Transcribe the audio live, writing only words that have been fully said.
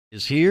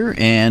Is here,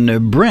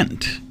 and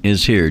Brent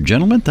is here.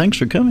 Gentlemen, thanks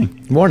for coming.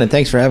 Good morning.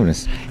 Thanks for having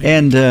us.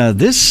 And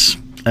this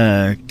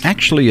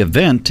actually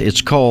event,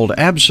 it's called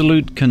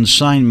Absolute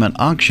Consignment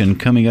Auction,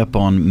 coming up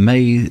on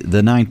May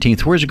the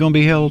 19th. Where's it going to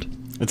be held?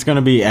 It's going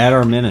to be at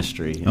our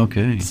ministry.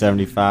 Okay.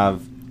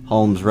 75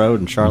 Holmes Road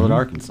in Charlotte,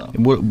 Arkansas.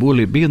 Will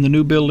it be in the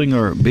new building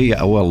or be,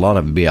 well, a lot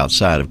of it be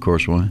outside, of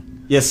course, won't it?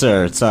 Yes,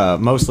 sir. It's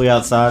mostly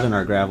outside in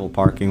our gravel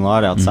parking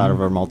lot outside of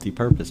our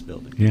multi-purpose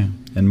building. Yeah,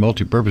 and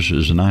multi-purpose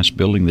is a nice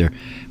building there.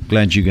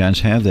 Glad you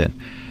guys have that.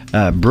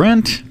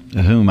 Brent,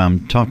 whom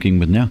I'm talking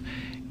with now,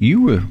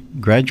 you were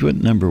graduate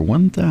number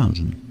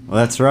 1,000. Well,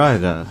 that's right.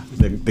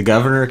 The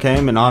governor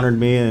came and honored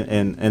me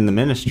in the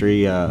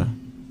ministry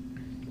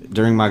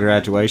during my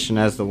graduation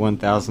as the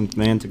 1,000th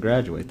man to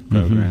graduate the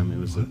program. It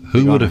was a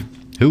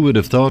who would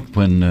have thought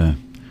when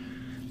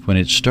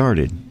it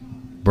started?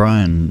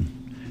 Brian,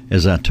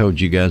 as I told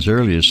you guys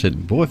earlier,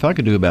 said, boy, if I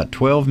could do about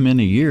 12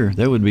 men a year,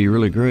 that would be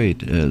really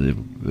great,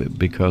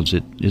 because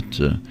it's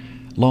a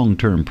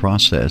long-term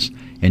process,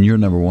 and you're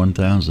number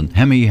 1,000.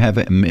 How many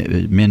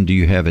men do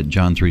you have at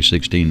John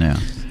 3:16 now?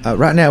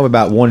 Right now, we're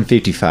about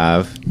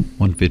 155.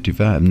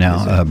 155.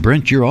 Now,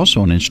 Brent, you're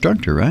also an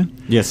instructor, right?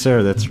 Yes,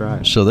 sir. That's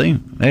right. So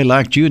they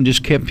liked you and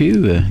just kept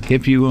you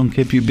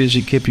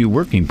busy, kept you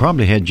working.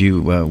 Probably had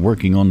you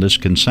working on this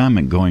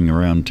consignment, going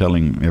around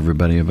telling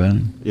everybody about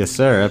it. Yes,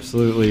 sir.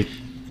 Absolutely.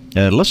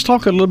 Let's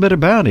talk a little bit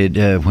about it.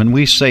 When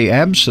we say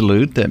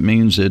absolute, that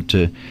means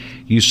that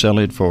you sell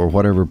it for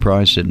whatever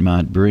price it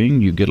might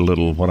bring. You get a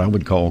little, what I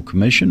would call,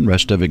 commission.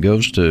 Rest of it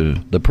goes to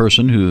the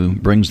person who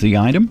brings the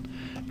item.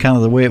 Kind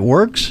of the way it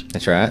works.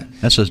 That's right.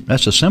 That's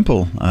a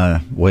simple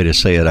way to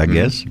say it, I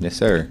guess. Yes,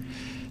 sir.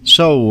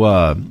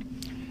 So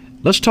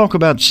let's talk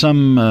about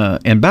some.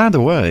 And by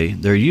the way,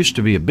 there used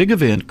to be a big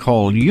event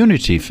called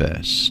Unity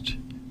Fest.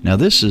 Now,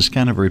 this is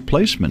kind of a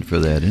replacement for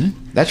that, isn't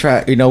it? That's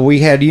right. You know, we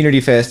had Unity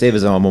Fest. It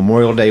was on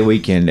Memorial Day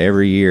weekend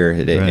every year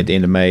at the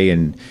end of May,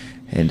 and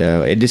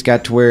it just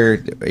got to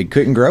where it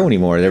couldn't grow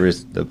anymore.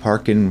 The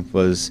parking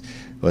was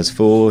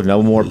full.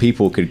 No more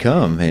people could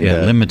come. And,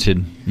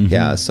 limited. Mm-hmm.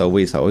 Yeah, so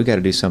we thought we got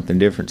to do something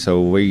different.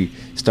 So we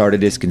started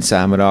this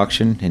consignment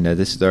auction, and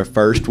this is our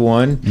first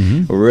one.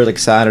 Mm-hmm. We're really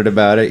excited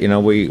about it. You know,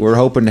 we're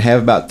hoping to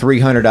have about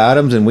 300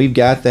 items, and we've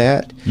got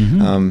that.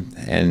 Mm-hmm.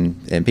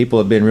 And people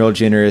have been real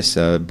generous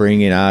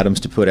bringing items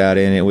to put out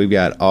in it. We've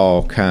got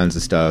all kinds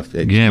of stuff.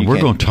 We're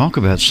going to talk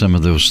about some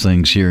of those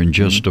things here in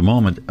just a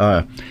moment.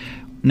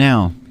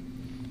 Now,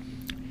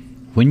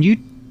 when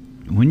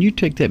you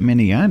take that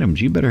many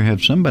items, you better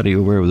have somebody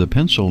over there with a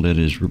pencil that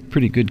is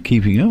pretty good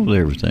keeping up with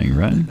everything,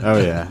 right?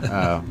 Oh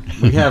yeah,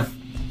 we have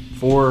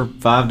 4 or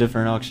 5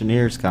 different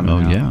auctioneers coming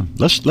out. Oh yeah,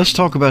 let's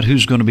talk about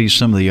who's going to be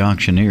some of the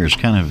auctioneers,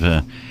 kind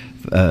of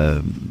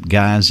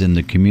guys in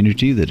the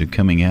community that are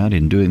coming out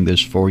and doing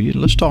this for you.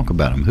 Let's talk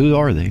about them. Who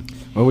are they?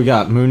 Well, we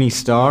got Mooney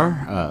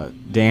Starr,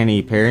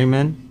 Danny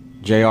Perryman,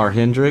 J.R.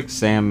 Hendricks,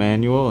 Sam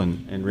Manuel,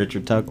 and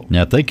Richard Tuggle.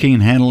 Now, if they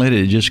can't handle it,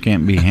 it just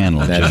can't be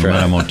handled. That's right.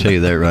 I'm going to tell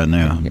you that right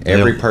now.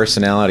 Every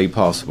personality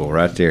possible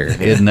right there.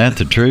 Isn't that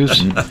the truth?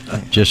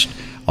 Just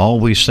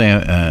all we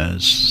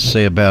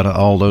say about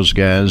all those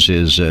guys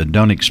is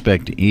don't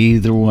expect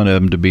either one of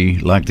them to be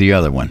like the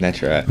other one.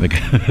 That's right.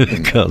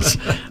 Because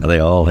they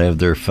all have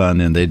their fun,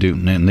 and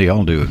they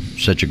all do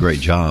such a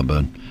great job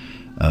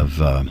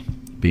of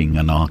being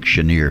an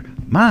auctioneer.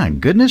 My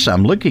goodness,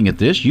 I'm looking at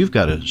this. You've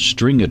got a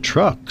string of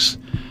trucks,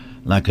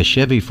 like a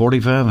Chevy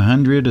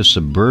 4500, a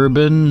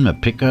Suburban, a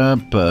pickup,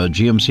 a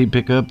GMC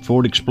pickup,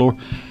 Ford Explorer,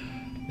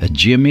 a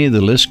Jimmy. The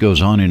list goes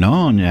on and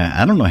on.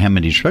 I don't know how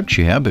many trucks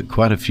you have, but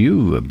quite a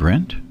few,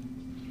 Brent.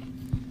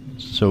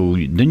 So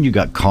then you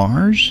got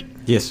cars?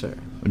 Yes, sir.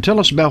 Tell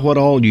us about what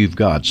all you've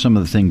got, some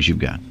of the things you've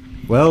got.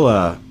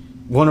 Well,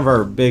 one of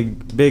our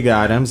big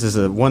items is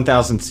a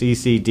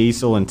 1,000cc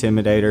diesel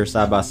Intimidator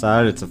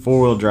side-by-side. It's a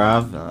 4-wheel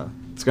drive.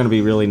 It's going to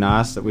be really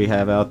nice that we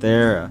have out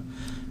there.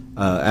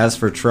 As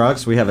for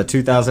trucks, we have a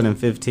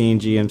 2015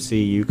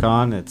 GMC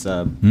Yukon. It's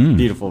a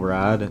beautiful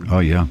ride. And oh,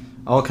 yeah.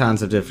 All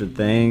kinds of different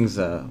things,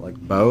 like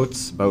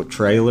boats, boat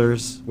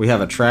trailers. We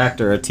have a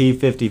tractor, a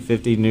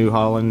T5050 New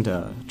Holland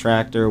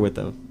tractor with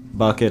a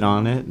bucket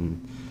on it,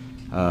 and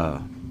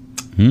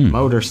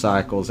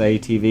motorcycles,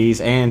 ATVs,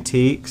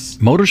 antiques.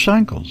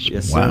 Motorcycles?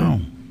 Yes,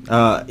 wow.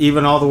 Sir.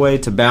 Even all the way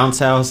to bounce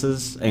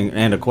houses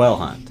and a quail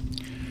hunt.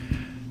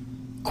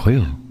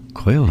 Quail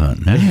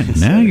hunt.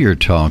 Now you're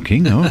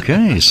talking.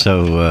 Okay,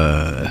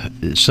 so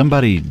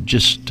somebody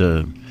just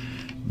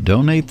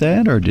donate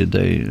that, or did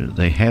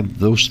they have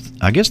those?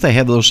 I guess they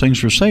have those things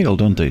for sale,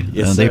 don't they?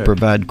 Yes, they sir.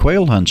 provide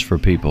quail hunts for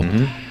people.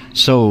 Mm-hmm.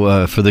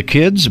 So for the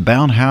kids,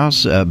 bounce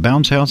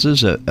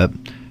houses.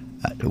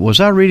 Was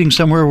I reading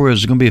somewhere where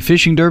there's going to be a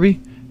fishing derby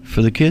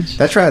for the kids?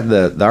 That's right.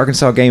 The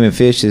Arkansas Game and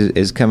Fish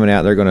is coming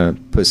out. They're going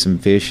to put some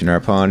fish in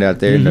our pond out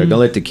there. Mm-hmm. They're going to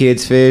let the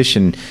kids fish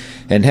and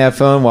have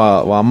fun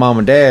while mom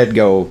and dad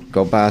go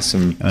buy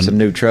some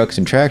new trucks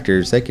and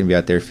tractors. They can be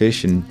out there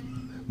fishing,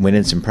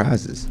 winning some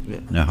prizes.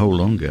 Yeah. Now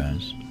hold on,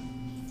 guys.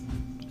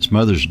 It's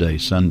Mother's Day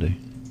Sunday.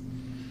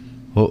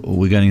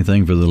 We got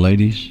anything for the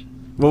ladies?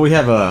 Well, we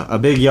have a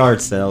big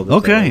yard sale.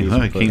 Okay,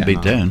 well, I can't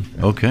beat that.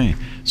 Okay,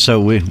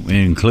 so we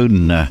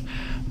including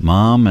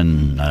Mom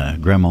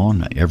and Grandma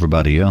and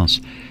everybody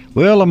else.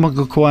 Well, I'm going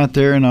to go out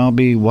there and I'll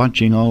be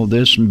watching all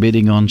this and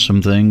bidding on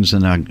some things,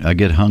 and I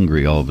get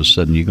hungry all of a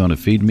sudden. You going to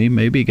feed me?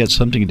 Maybe get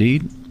something to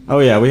eat? Oh,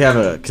 yeah. We have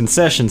a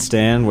concession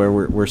stand where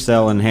we're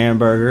selling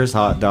hamburgers,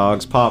 hot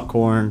dogs,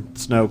 popcorn,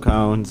 snow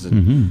cones,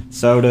 and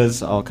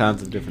sodas, all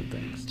kinds of different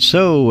things.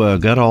 So,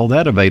 got all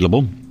that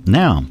available.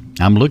 Now,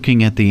 I'm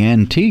looking at the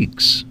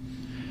antiques.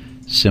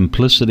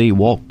 Simplicity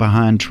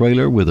walk-behind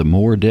trailer with a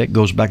mower deck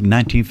goes back to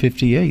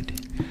 1958.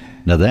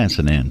 Now, that's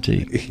an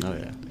antique. Oh,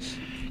 yeah.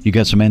 You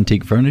got some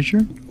antique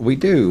furniture? We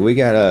do. We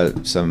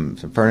got some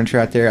furniture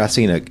out there. I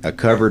seen a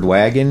covered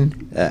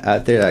wagon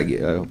out there, like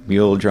a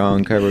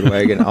mule-drawn covered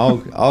wagon,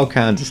 all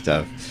kinds of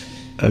stuff.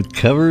 A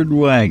covered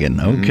wagon.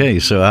 Okay,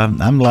 so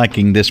I'm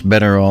liking this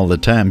better all the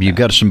time. You've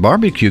got some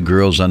barbecue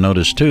grills, I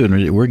noticed, too,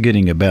 and we're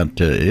getting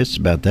it's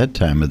about that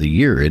time of the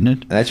year, isn't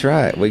it? That's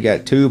right. We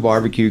got 2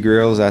 barbecue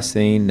grills I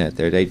seen that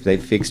they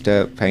fixed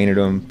up, painted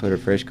them, put a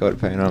fresh coat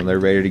of paint on them. They're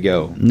ready to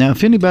go. Now,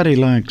 if anybody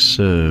likes,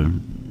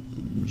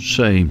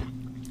 say,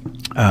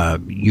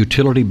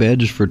 utility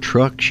beds for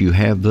trucks, you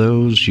have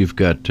those. You've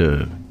got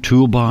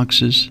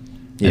toolboxes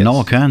and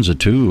all kinds of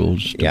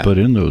tools to put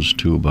in those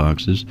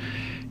toolboxes.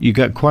 You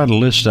got quite a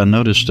list, I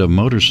noticed, of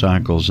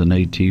motorcycles and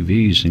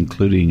ATVs,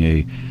 including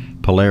a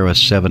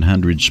Polaris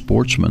 700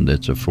 Sportsman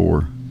that's a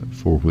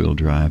four-wheel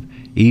drive.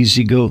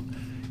 Easy go.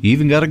 You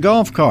even got a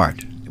golf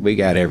cart. We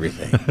got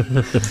everything.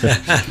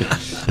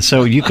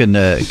 So you can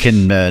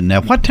now.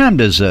 What time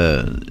does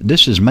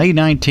this is May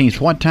 19th?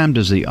 What time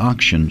does the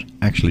auction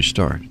actually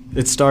start?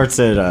 It starts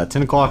at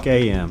 10 o'clock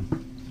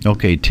a.m.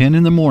 Okay, 10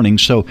 in the morning.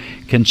 So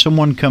can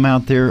someone come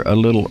out there a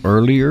little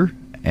earlier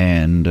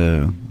and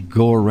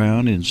go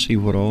around and see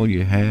what all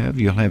you have?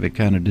 You'll have it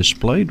kind of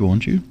displayed,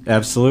 won't you?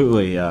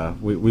 Absolutely.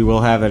 We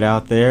will have it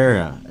out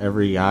there.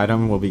 Every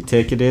item will be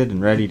ticketed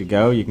and ready to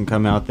go. You can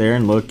come out there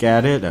and look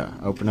at it,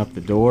 open up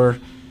the door.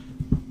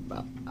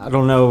 I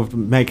don't know if to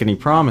make any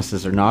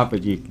promises or not,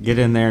 but you get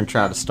in there and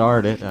try to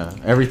start it.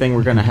 Everything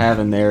we're going to have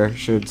in there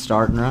should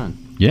start and run.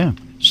 Yeah.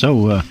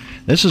 So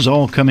this is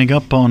all coming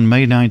up on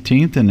May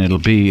 19th, and it'll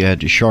be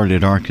at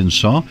Charlotte,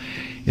 Arkansas.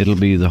 It'll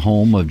be the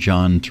home of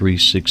John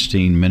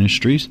 3:16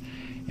 Ministries,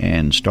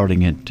 and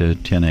starting at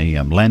 10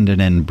 a.m.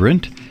 Landon and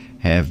Brent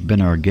have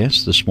been our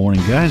guests this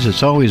morning. Guys,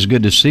 it's always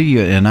good to see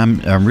you, and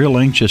I'm real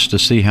anxious to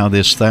see how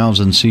this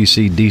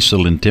 1,000cc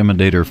diesel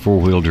Intimidator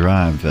four-wheel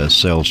drive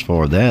sells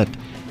for. That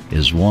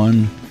is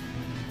one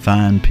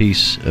fine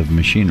piece of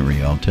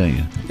machinery, I'll tell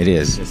you. It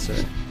is. Yes,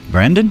 sir.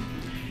 Brandon,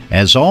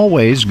 as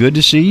always, good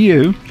to see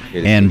you.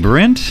 And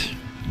Brent,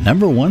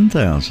 number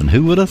 1,000.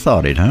 Who would have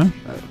thought it, huh?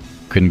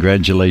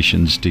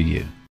 Congratulations to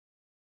you.